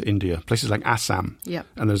into India, places like Assam. Yep.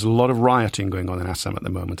 And there's a lot of rioting going on in Assam at the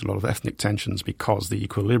moment, a lot of ethnic tensions because the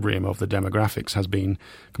equilibrium of the demographics has been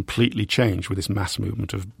completely changed with this mass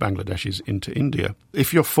movement of Bangladeshis into India.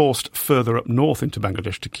 If you're forced further up north into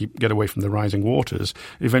Bangladesh to get away from the rising waters,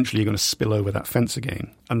 eventually you're going to spill over that fence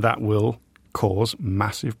again. And that will cause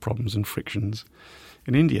massive problems and frictions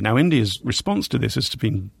in India. Now, India's response to this is to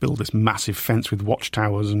build this massive fence with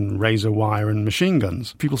watchtowers and razor wire and machine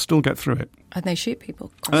guns. People still get through it. And they shoot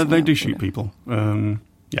people. They do shoot people.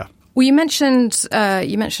 Yeah. Well, you mentioned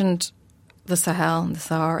the Sahel and the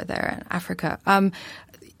Sahara there in Africa.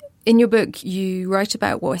 In your book, you write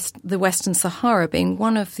about the Western Sahara being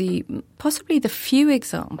one of possibly the few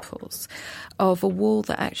examples of a wall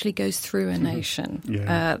that actually goes through a nation,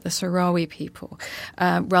 the Sahrawi people,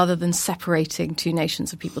 rather than separating two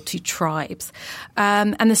nations of people, two tribes.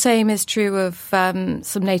 And the same is true of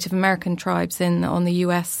some Native American tribes on the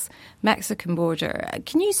US-Mexican border.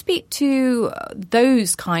 Can you speak to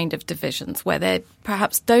those kind of divisions where they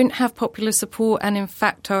perhaps don't have popular support and in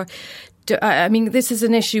fact are... I mean, this is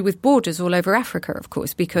an issue with borders all over Africa, of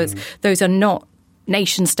course, because those are not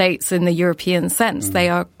nation states in the European sense. They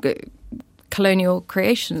are colonial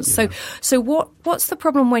creations. Yeah. So what's the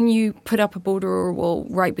problem when you put up a border or a wall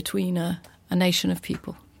right between a nation of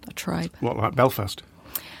people, a tribe? What, like Belfast?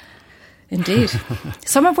 Indeed.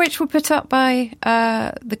 Some of which were put up by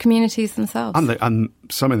the communities themselves. And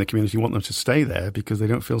some in the community want them to stay there because they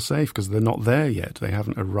don't feel safe, because they're not there yet. They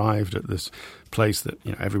haven't arrived at this place that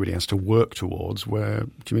everybody has to work towards, where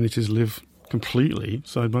communities live completely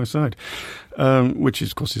side by side, which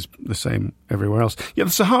of course is the same everywhere else. Yeah,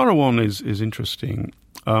 the Sahara one is interesting.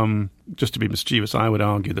 Just to be mischievous, I would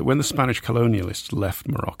argue that when the Spanish colonialists left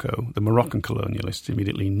Morocco, the Moroccan colonialists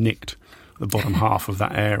immediately nicked the bottom half of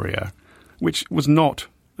that area, which was not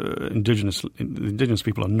indigenous. The indigenous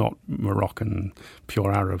people are not Moroccan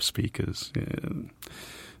pure Arab speakers.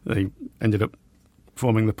 They ended up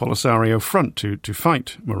forming the Polisario Front to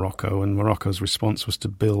fight Morocco, and Morocco's response was to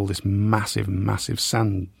build this massive, massive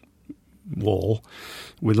sand wall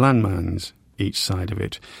with landmines each side of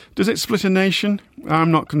it. Does it split a nation? I'm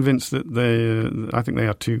not convinced that I think they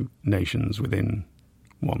are two nations within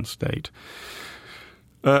one state.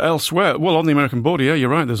 Elsewhere, well, on the American border, yeah, you're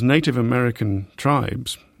right, there's Native American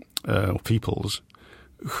tribes or peoples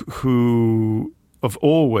who have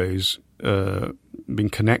always been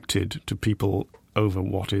connected to people over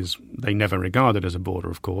what is they never regarded as a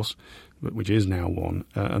border, of course, but which is now one,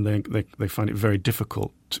 and they find it very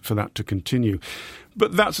difficult for that to continue.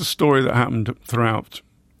 But that's a story that happened throughout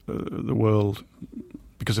the world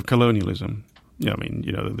because of colonialism. Yeah, I mean,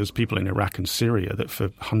 there's people in Iraq and Syria that for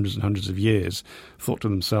hundreds and hundreds of years thought to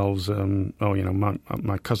themselves,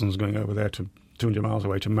 my cousin's going over there to 200 miles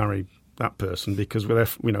away to marry that person because they're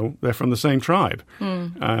from the same tribe,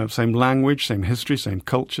 same language, same history, same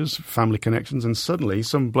cultures, family connections, and suddenly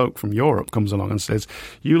some bloke from Europe comes along and says,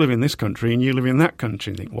 you live in this country and you live in that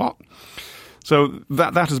country. And you think, what? So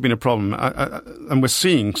that has been a problem, and we're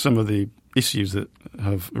seeing some of the issues that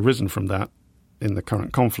have arisen from that in the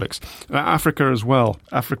current conflicts. Africa as well.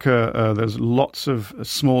 Africa, there's lots of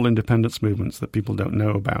small independence movements that people don't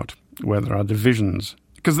know about, where there are divisions.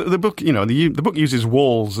 Because the book, the book uses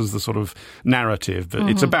walls as the sort of narrative, but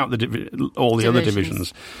it's about all the other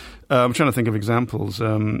divisions. I'm trying to think of examples.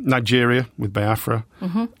 Nigeria with Biafra.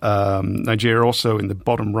 Nigeria also in the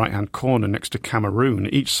bottom right-hand corner next to Cameroon.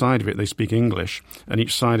 Each side of it, they speak English, and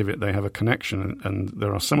each side of it, they have a connection. And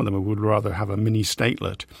there are some of them who would rather have a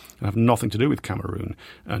mini-statelet and have nothing to do with Cameroon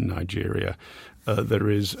and Nigeria. There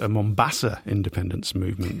is a Mombasa independence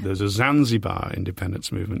movement. There's a Zanzibar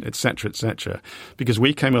independence movement, etc., because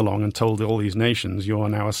we came along and told all these nations, you are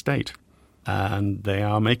now a state. And they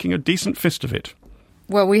are making a decent fist of it.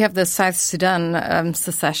 Well, we have the South Sudan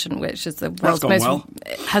secession, which is the world's most... well.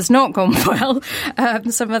 Has not gone well.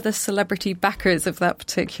 Some of the celebrity backers of that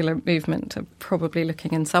particular movement are probably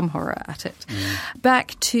looking in some horror at it.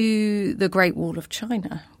 Back to the Great Wall of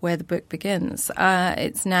China, where the book begins.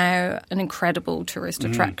 It's now an incredible tourist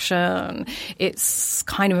attraction. It's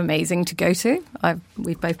kind of amazing to go to.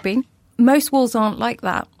 We've both been. Most walls aren't like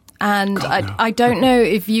that. And God, no. I don't know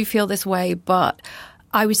if you feel this way, but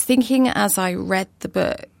I was thinking as I read the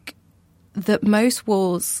book that most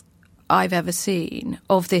walls I've ever seen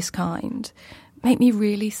of this kind make me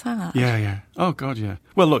really sad. Yeah. Oh, God, yeah.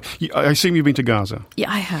 Well, look, I assume you've been to Gaza.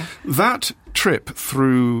 Yeah, I have. That trip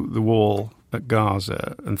through the wall at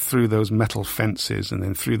Gaza and through those metal fences and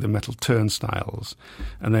then through the metal turnstiles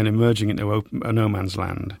and then emerging into a no man's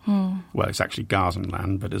land. Well, it's actually Gazan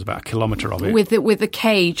land, but there's about a kilometre of it. With a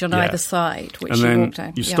cage on either side, which and you then walk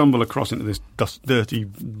down. You stumble across into this dirty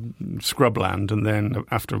scrubland, and then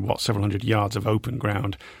after, several hundred yards of open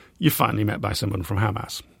ground, you're finally met by someone from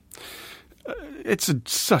Hamas. It's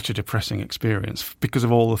such a depressing experience because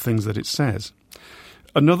of all the things that it says.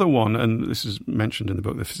 Another one, and this is mentioned in the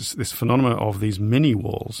book, this phenomenon of these mini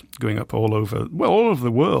walls going up all over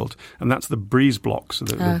the world, and that's the breeze blocks,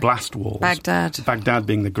 the blast walls. Baghdad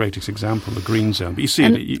being the greatest example, the green zone. But you see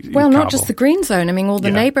it in not Kabul. just the green zone, I mean all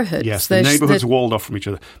the neighbourhoods. Yes, the neighbourhoods walled off from each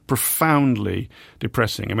other. Profoundly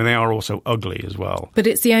depressing. I mean, they are also ugly as well. But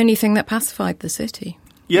it's the only thing that pacified the city.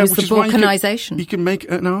 Yeah, which is the balkanisation. You can make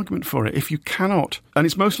an argument for it. If you cannot, and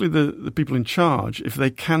it's mostly the people in charge, if they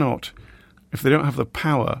don't have the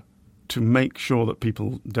power to make sure that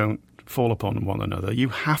people don't fall upon one another, you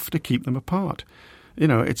have to keep them apart. You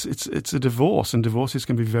know, it's a divorce, and divorces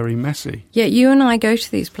can be very messy. Yeah, you and I go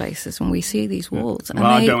to these places and we see these walls. And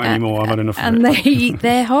I don't anymore. I've had enough of it. And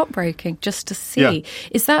they're heartbreaking just to see. Yeah.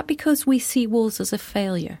 Is that because we see walls as a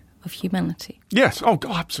failure of humanity? Yes. Oh,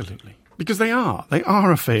 absolutely. Because they are. They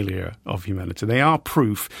are a failure of humanity. They are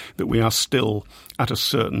proof that we are still at a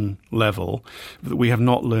certain level, that we have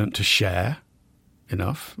not learnt to share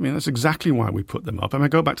enough. I mean, that's exactly why we put them up. And I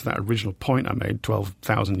go back to that original point I made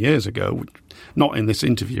 12,000 years ago, which, not in this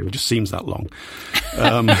interview, it just seems that long.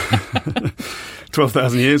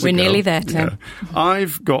 12,000 years ago. We're nearly there, Tim.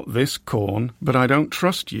 I've got this corn, but I don't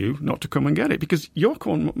trust you not to come and get it, because your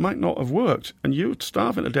corn might not have worked and you're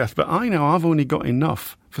starving to death, but I know I've only got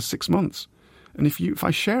enough for 6 months. And if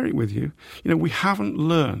I share it with you, we haven't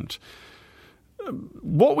learned.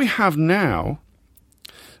 What we have now,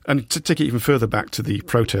 and to take it even further back to the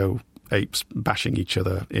proto-apes bashing each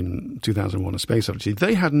other in 2001: A Space Odyssey,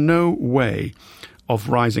 they had no way of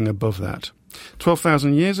rising above that.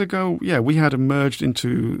 12,000 years ago, we had emerged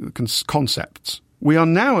into concepts. We are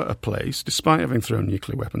now at a place, despite having thrown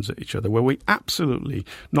nuclear weapons at each other, where we absolutely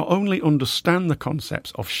not only understand the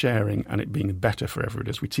concepts of sharing and it being better for everybody,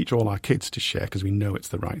 as we teach all our kids to share because we know it's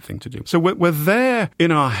the right thing to do. So we're there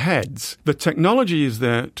in our heads. The technology is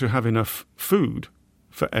there to have enough food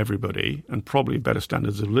for everybody and probably better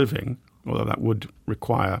standards of living, although that would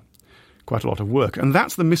require quite a lot of work. And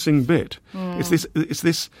that's the missing bit. It's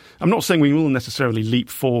this. I'm not saying we will necessarily leap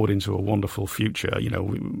forward into a wonderful future.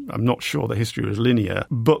 I'm not sure the history is linear.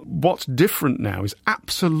 But what's different now is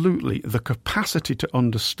absolutely the capacity to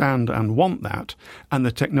understand and want that, and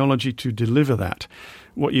the technology to deliver that.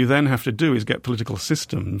 What you then have to do is get political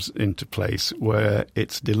systems into place where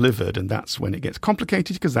it's delivered, and that's when it gets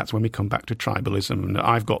complicated, because that's when we come back to tribalism and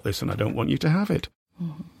I've got this and I don't want you to have it.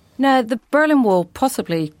 Now, the Berlin Wall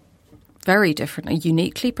possibly very differently,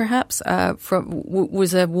 uniquely perhaps,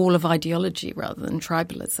 was a wall of ideology rather than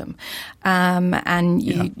tribalism. And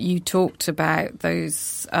you talked about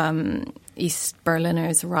those East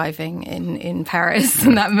Berliners arriving in Paris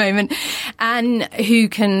in that moment, and who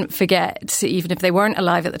can forget, even if they weren't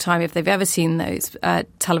alive at the time, if they've ever seen those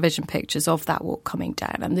television pictures of that wall coming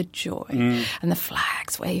down and the joy and the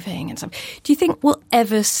flags waving and stuff. Do you think we'll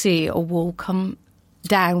ever see a wall come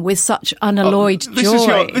down with such unalloyed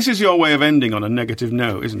joy? This is your way of ending on a negative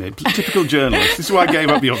note, isn't it? Typical journalist. This is why I gave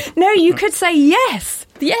up your... No, you could say yes.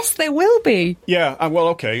 Yes, there will be. Yeah, well,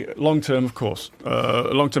 okay. Long term, of course.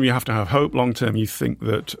 Long term, you have to have hope. Long term, you think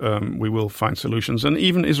that we will find solutions. And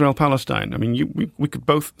even Israel-Palestine, I mean, we could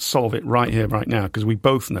both solve it right here, right now, because we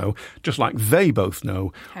both know, just like they both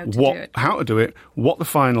know, how to do it, what the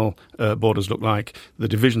final borders look like, the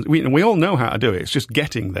divisions. We all know how to do it. It's just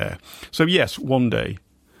getting there. So, yes, one day.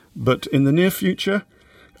 But in the near future,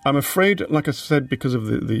 I'm afraid, like I said, because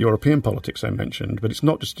of the European politics I mentioned, but it's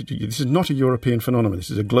not just, this is not a European phenomenon. This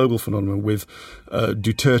is a global phenomenon with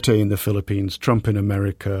Duterte in the Philippines, Trump in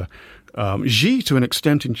America, Xi to an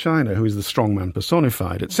extent in China, who is the strongman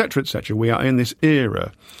personified, etc., etc. We are in this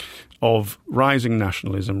era of rising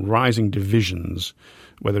nationalism, rising divisions,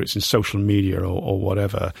 whether it's in social media or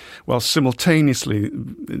whatever, while simultaneously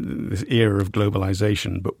this era of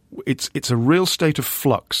globalization. But it's a real state of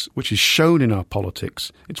flux, which is shown in our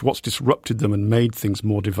politics. It's what's disrupted them and made things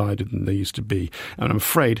more divided than they used to be. And I'm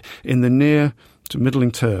afraid in the near to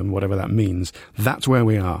middling term, whatever that means, that's where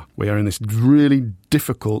we are. We are in this really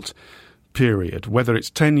difficult period. Whether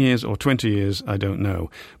it's 10 years or 20 years, I don't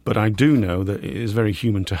know. But I do know that it is very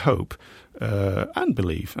human to hope and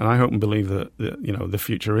believe. And I hope and believe that the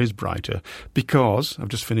future is brighter, because I've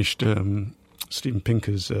just finished Steven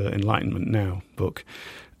Pinker's Enlightenment Now book.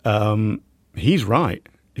 He's right.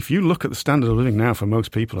 If you look at the standard of living now for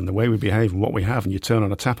most people and the way we behave and what we have, and you turn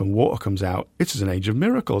on a tap and water comes out, it is an age of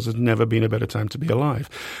miracles. There's never been a better time to be alive.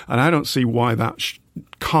 And I don't see why that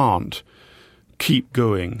can't keep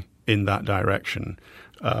going in that direction.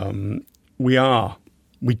 We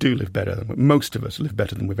do live better. Most of us live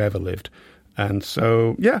better than we've ever lived. And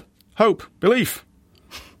so, yeah, hope, belief.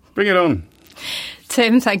 Bring it on.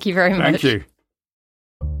 Tim, thank you very much. Thank you.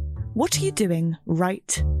 What are you doing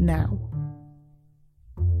right now?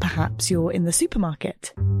 Perhaps you're in the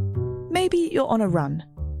supermarket. Maybe you're on a run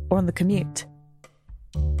or on the commute.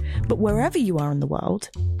 But wherever you are in the world,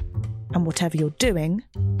 and whatever you're doing,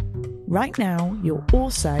 right now you're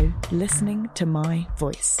also listening to my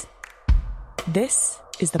voice. This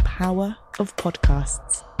is the power of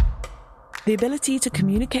podcasts. The ability to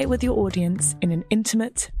communicate with your audience in an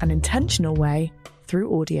intimate and intentional way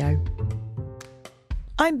through audio.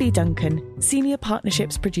 I'm Bea Duncan, Senior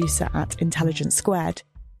Partnerships Producer at Intelligence Squared.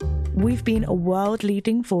 We've been a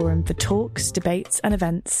world-leading forum for talks, debates and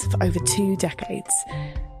events for over 2 decades.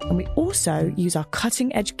 And we also use our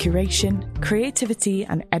cutting-edge curation, creativity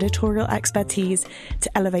and editorial expertise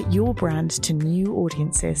to elevate your brand to new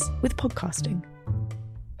audiences with podcasting.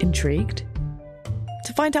 Intrigued?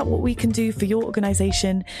 To find out what we can do for your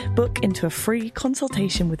organisation, book into a free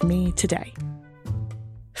consultation with me today.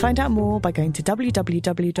 Find out more by going to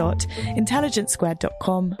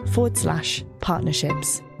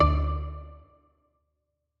www.intelligencesquared.com/partnerships.